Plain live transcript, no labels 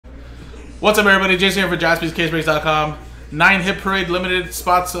What's up, everybody? Jason here for JaspysCaseBreaks.com. 9 Hit Parade limited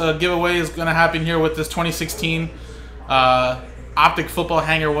spots giveaway is going to happen here with this 2016 Optic football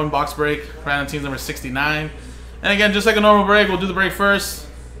hanger 1 box break. Random teams number 69. And again, just like a normal break, we'll do the break first.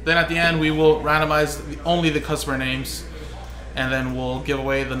 Then at the end, we will randomize only the customer names. And then we'll give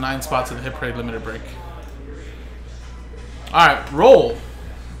away the 9 spots of the Hit Parade limited break. Alright, roll.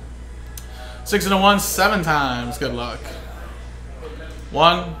 6 and a 1, 7 times. Good luck.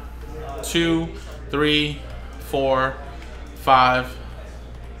 1, 2, 3, 4, 5,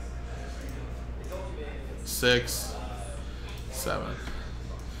 6, 7.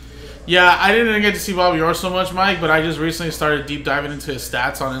 Yeah, I didn't get to see Bobby Orr so much, Mike, but I just recently started deep diving into his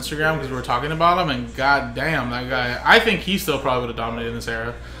stats on Instagram because we were talking about him, and goddamn, that guy, I think he still probably would have dominated in this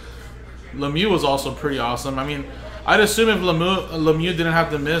era. Lemieux was also pretty awesome. I mean, I'd assume if Lemieux didn't have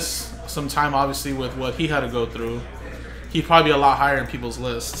to miss some time, obviously, with what he had to go through, he'd probably be a lot higher in people's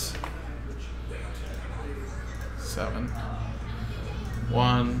lists. 7.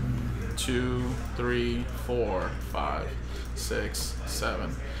 1, 2, 3, 4, 5, 6,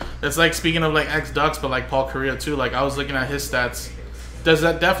 7. It's like, speaking of like ex-Ducks, but like Paul Correa too. Like, I was looking at his stats.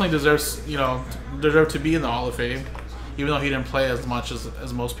 Definitely deserves, you know, to be in the Hall of Fame, even though he didn't play as much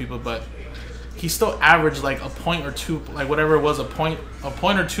as most people. But he still averaged like a point or two, like whatever it was, a point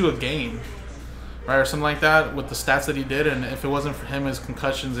or two a game, right, or something like that with the stats that he did. And if it wasn't for him, his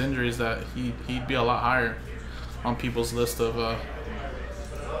concussions, injuries, that he'd be a lot higher on people's list of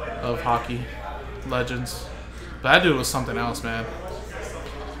hockey legends. But that dude was something else, man.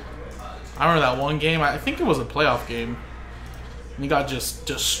 I remember that one game, I think it was a playoff game, and he got just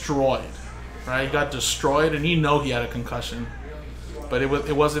destroyed, right? He got destroyed, and you know he had a concussion, but it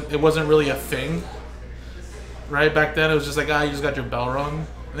wasn't really a thing, right? Back then, it was just like, you just got your bell rung,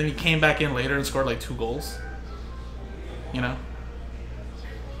 and then he came back in later and scored like 2 goals, you know?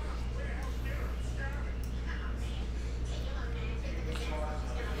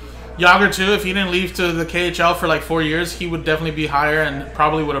 Yager too, if he didn't leave to the KHL for like 4 years, he would definitely be higher and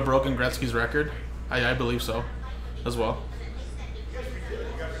probably would have broken Gretzky's record. I believe so, as well.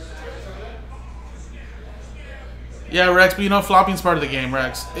 Yeah, Rex, but you know, flopping's part of the game,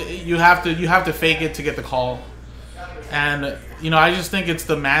 Rex. You have to fake it to get the call. And you know, I just think it's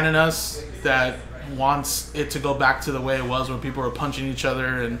the man in us that wants it to go back to the way it was when people were punching each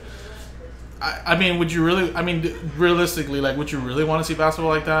other. And I mean, would you really? I mean, realistically, like, would you really want to see basketball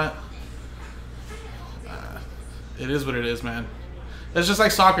like that? It is what it is, man. It's just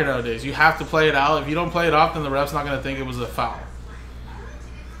like soccer nowadays. You have to play it out. If you don't play it off, then the ref's not going to think it was a foul.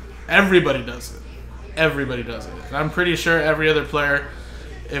 Everybody does it. Everybody does it. And I'm pretty sure every other player,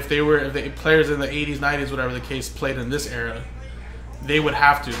 if the players in the 80s, 90s, whatever the case, played in this era, they would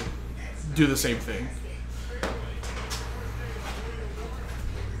have to do the same thing.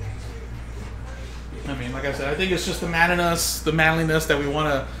 I mean, like I said, I think it's just the man in us, the manliness that we want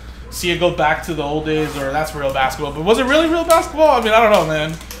to see it go back to the old days, or that's real basketball. But was it really real basketball? I mean, I don't know,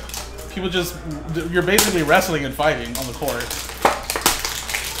 man. People just, you're basically wrestling and fighting on the court.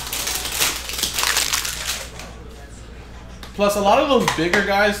 Plus, a lot of those bigger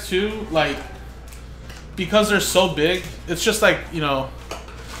guys too, like, because they're so big, it's just like, you know,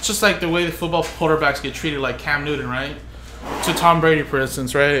 it's just like the way the football quarterbacks get treated, like Cam Newton, right? To Tom Brady, for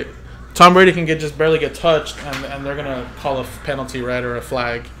instance, right? Tom Brady can just barely get touched, and they're gonna call a penalty, right, or a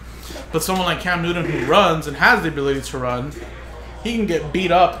flag. But someone like Cam Newton, who runs and has the ability to run, he can get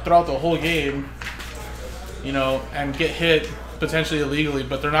beat up throughout the whole game, you know, and get hit potentially illegally.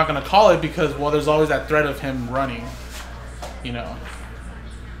 But they're not gonna call it because, well, there's always that threat of him running, you know.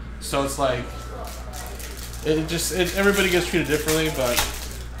 So it's like everybody gets treated differently, but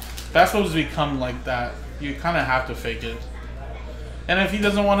basketball has become like that. You kind of have to fake it. And if he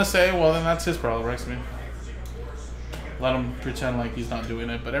doesn't want to say, well, then that's his problem, Rex. I mean, let him pretend like he's not doing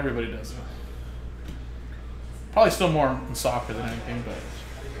it, but everybody does it. Probably still more in soccer than anything, but.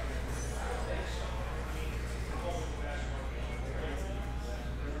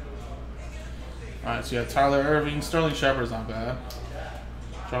 Alright, so you have Tyler Irving, Sterling Shepard's not bad.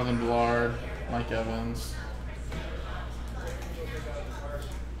 Jonathan Ballard, Mike Evans.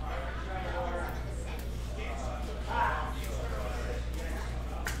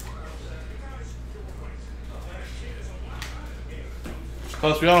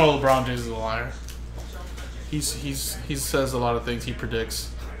 Plus, we all know LeBron James is a liar. He says a lot of things he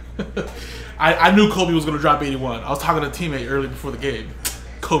predicts. I knew Kobe was going to drop 81. I was talking to a teammate early before the game.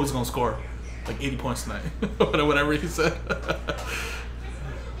 Kobe's going to score like 80 points tonight. Whatever he said.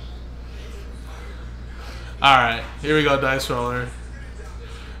 Alright, here we go, dice roller.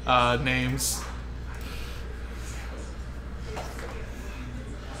 Names.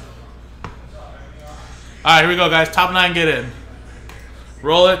 All right, here we go, guys. Top 9, get in.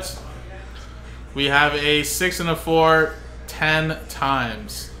 Roll it. We have a 6 and a 4, 10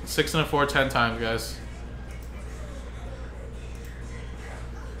 times. 6 and a 4, 10 times, guys.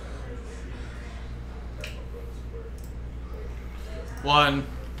 One,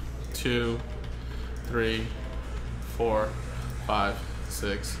 2, 3, 4, 5,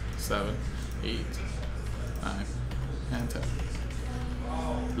 6, 7, 8, 9, and 10.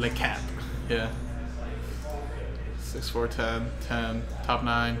 Le cap. Yeah. 6, 4, 10, 10. Top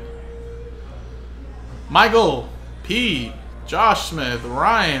 9. Michael, P, Josh Smith,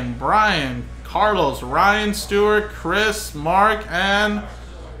 Ryan, Brian, Carlos, Ryan, Stewart, Chris, Mark, and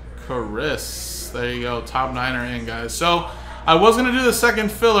Chris. There you go. Top 9 are in, guys. So I was going to do the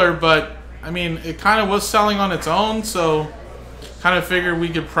second filler, but I mean, it kind of was selling on its own, so kind of figured we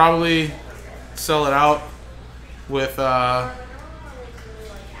could probably sell it out with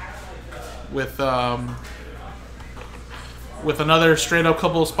another straight up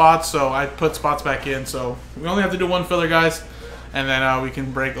couple of spots. So I put spots back in. So we only have to do one filler, guys, and then we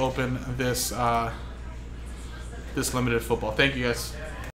can break open this this limited football. Thank you, guys.